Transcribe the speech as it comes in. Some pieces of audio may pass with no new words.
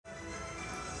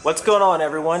What's going on,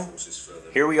 everyone?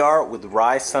 Here we are with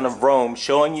Ryse, son of Rome,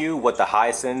 showing you what the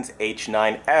Hisense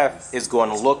H9F is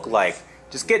going to look like.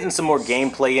 Just getting some more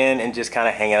gameplay in and just kind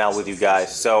of hanging out with you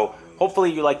guys. So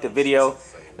hopefully you liked the video.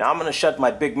 Now I'm going to shut my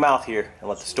big mouth here and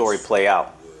let the story play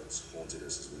out. Haunted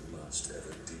us as we marched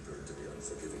ever deeper into the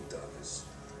unforgiving darkness.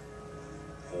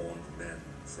 Horned men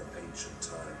from ancient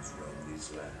times roam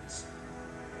these lands.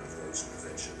 Of those who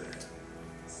venture there,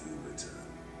 few return.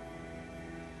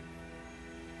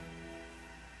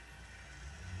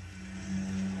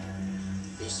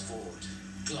 This fort,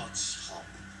 Glot's Hop.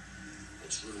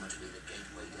 It's rumored to be the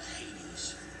gateway to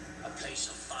Hades, a place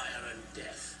of fire and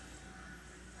death.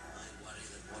 I worry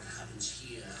that what happens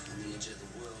here on the edge of the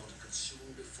world could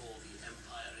soon befall the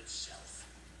Empire itself.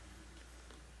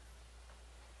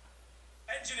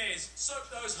 Engineers, soak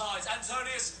those hides.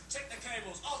 Antonius, check the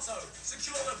cables. Otto,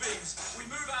 secure the beams. We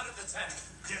move out of the tent.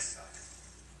 Yes,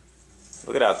 sir.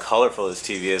 Look at how colorful this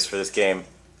TV is for this game.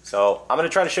 So I'm going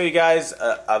to try to show you guys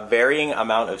a varying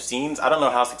amount of scenes. I don't know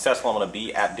how successful I'm going to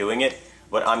be at doing it,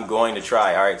 but I'm going to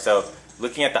try. Alright, so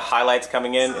looking at the highlights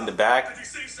coming in the back,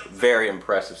 very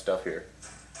impressive stuff here.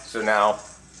 So now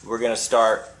we're going to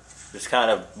start just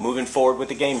kind of moving forward with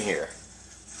the game here.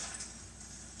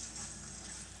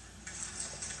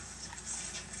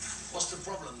 What's the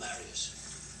problem,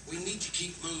 Marius? We need to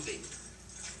keep moving.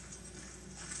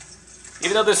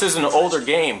 Even though this is an older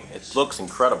game, it looks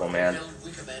incredible, man.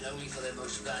 Wicker men only for their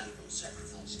most valuable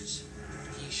sacrifices.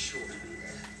 He's sure to be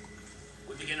there.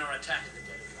 We begin our attack in the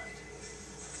dead of night.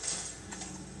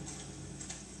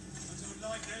 I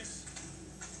don't like this.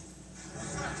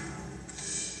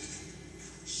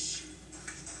 Shh.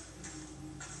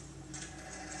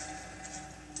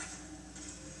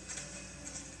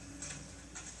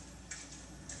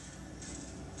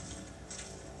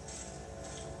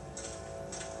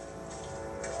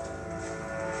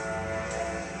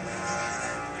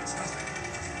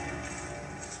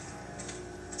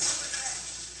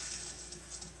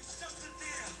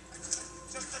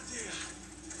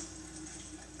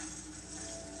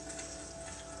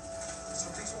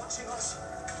 Something's watching us.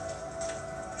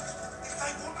 If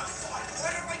they want to fight, why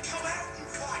don't they come out and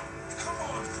fight? Come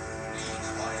on, be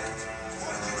quiet.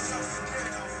 What are you so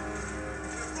scared of?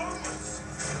 We're Romans.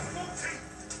 Walking.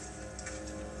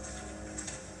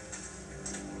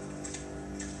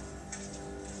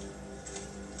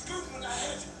 Movement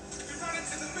ahead. We ran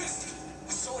into the mist.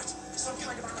 I saw it. Some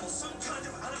kind of animal. Some kind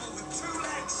of animal with two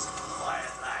legs.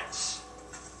 Quiet, lads.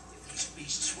 If these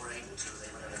beasts were able to, they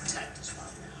would have attacked us by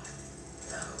now.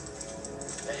 No,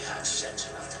 they had sense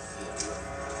enough to fear Rome.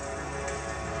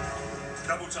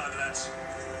 Double time, lads.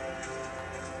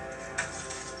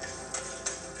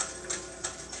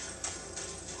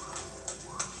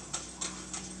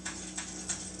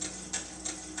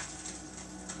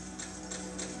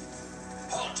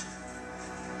 Halt!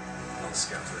 I'll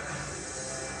scout there.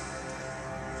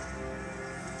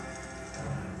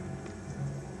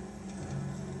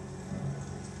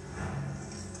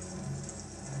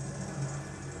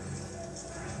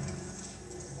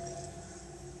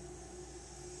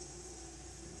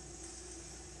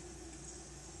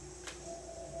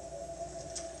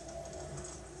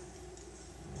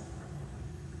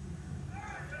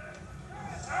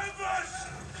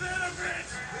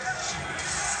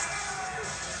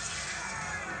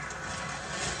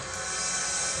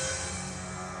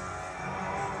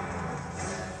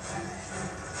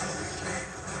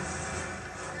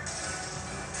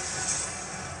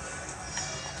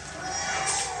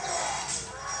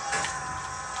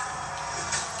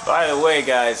 By the way,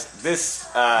 guys, this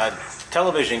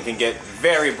television can get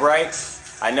very bright.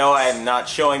 I know I'm not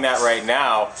showing that right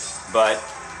now, but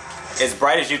as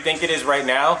bright as you think it is right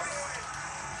now,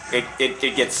 it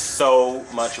gets so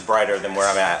much brighter than where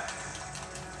I'm at.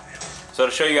 So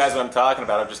to show you guys what I'm talking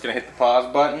about, I'm just going to hit the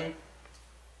pause button,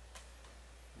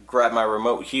 grab my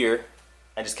remote here,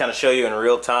 and just kind of show you in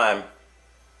real time.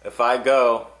 If I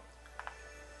go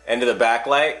into the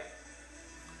backlight,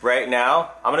 right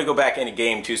now, I'm going to go back into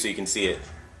game too so you can see it.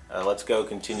 Let's go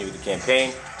continue with the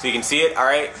campaign. So you can see it,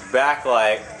 alright,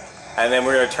 backlight, and then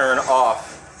we're going to turn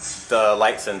off the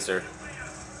light sensor.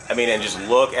 I mean, and just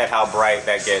look at how bright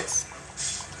that gets.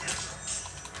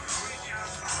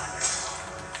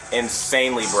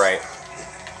 Insanely bright.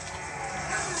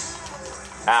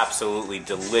 Absolutely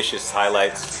delicious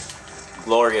highlights.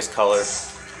 Glorious color.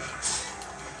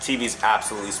 TV's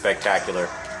absolutely spectacular.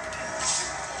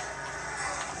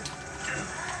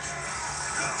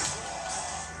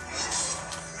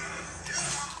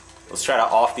 Let's try to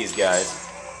off these guys.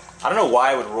 I don't know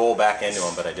why I would roll back into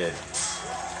them, but I did.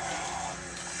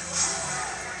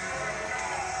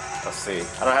 Let's see.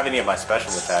 I don't have any of my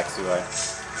special attacks, do I?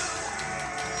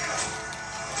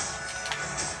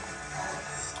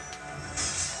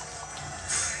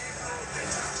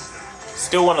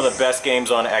 Still one of the best games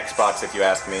on Xbox, if you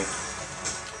ask me.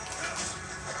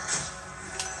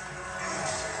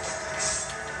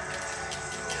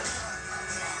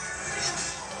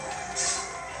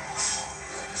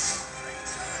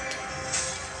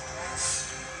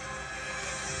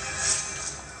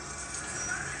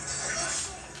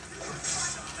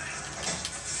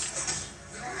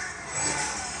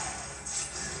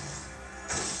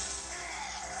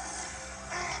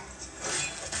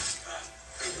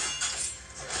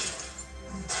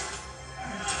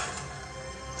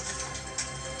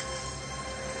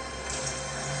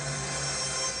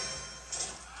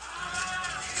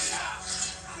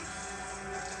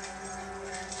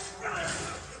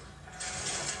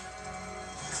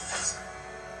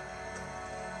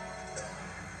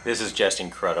 This is just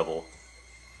incredible.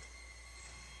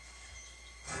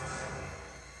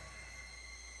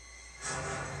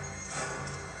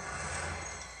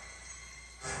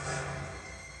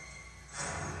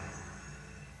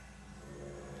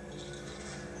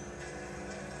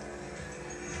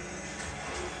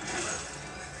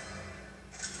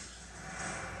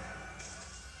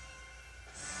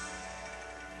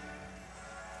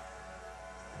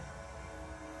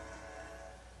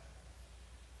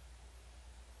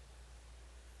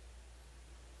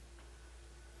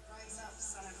 Rise up,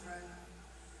 son of Rome.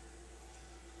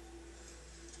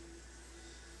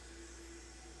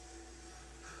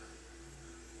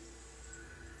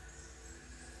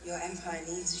 Your empire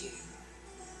needs you.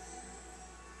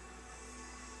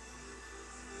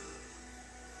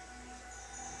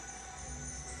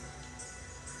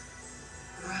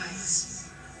 Rise.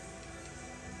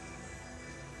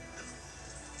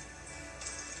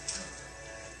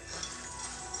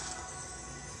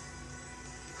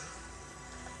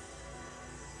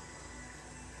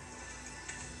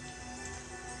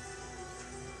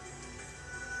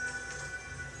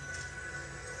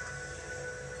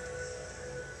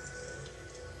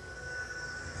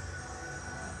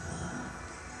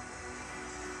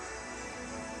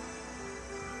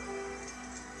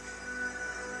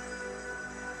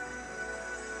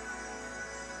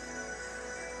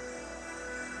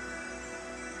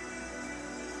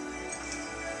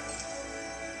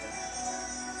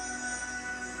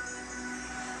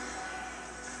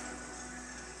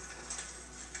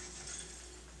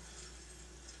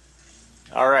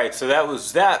 Alright, so that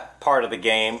was that part of the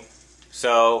game.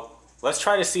 So let's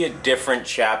try to see a different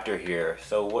chapter here.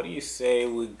 So what do you say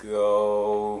we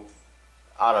go...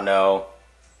 I don't know.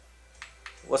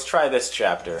 Let's try this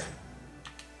chapter.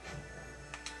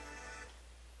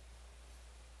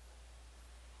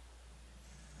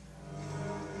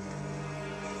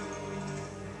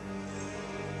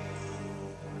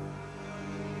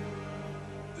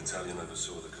 The battalion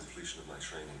oversaw the completion of my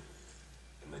training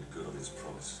and made good on its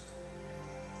promise.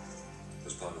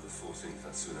 As part of the 14th,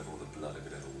 I'd soon have all the blood I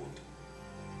could ever want.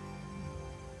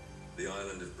 The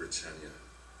island of Britannia,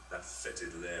 that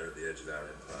fetid lair at the edge of our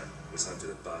empire, was home to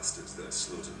the bastards that had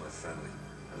slaughtered my family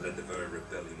and led the very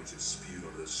rebellion which had spewed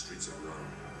onto the streets of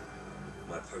Rome.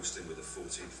 My posting with the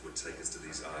 14th would take us to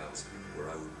these isles, where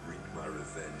I would wreak my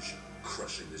revenge,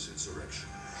 crushing this insurrection.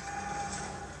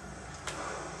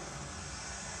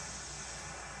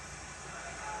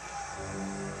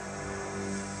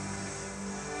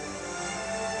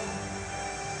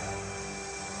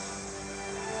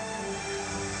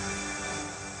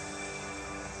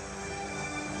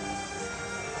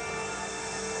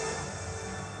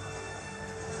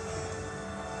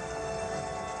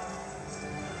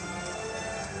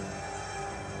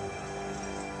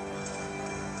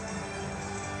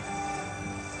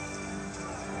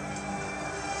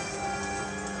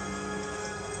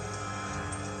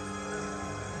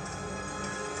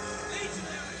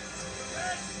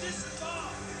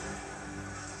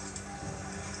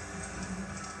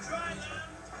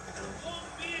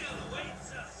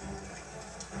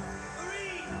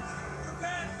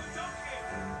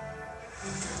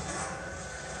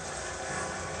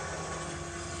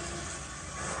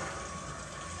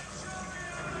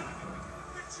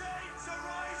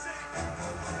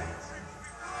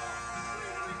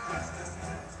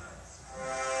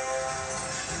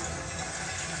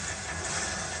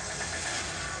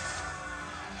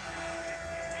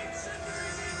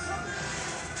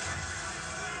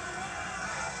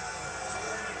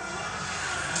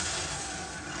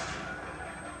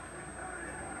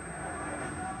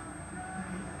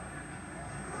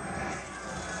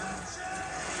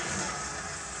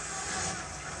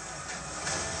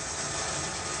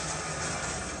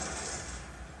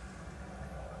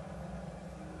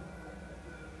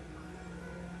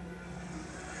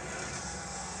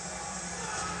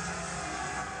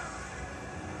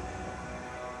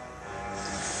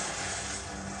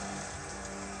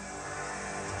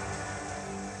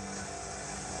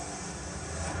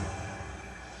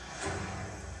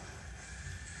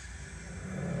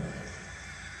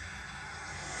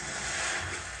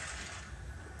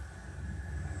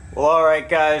 Well, alright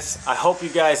guys, I hope you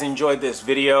guys enjoyed this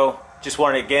video. Just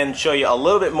wanted to again show you a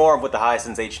little bit more of what the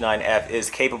Hisense H9F is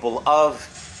capable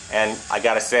of. And I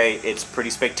gotta say, it's pretty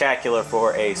spectacular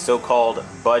for a so-called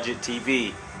budget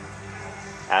TV.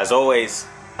 As always,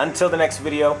 until the next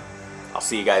video, I'll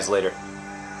see you guys later.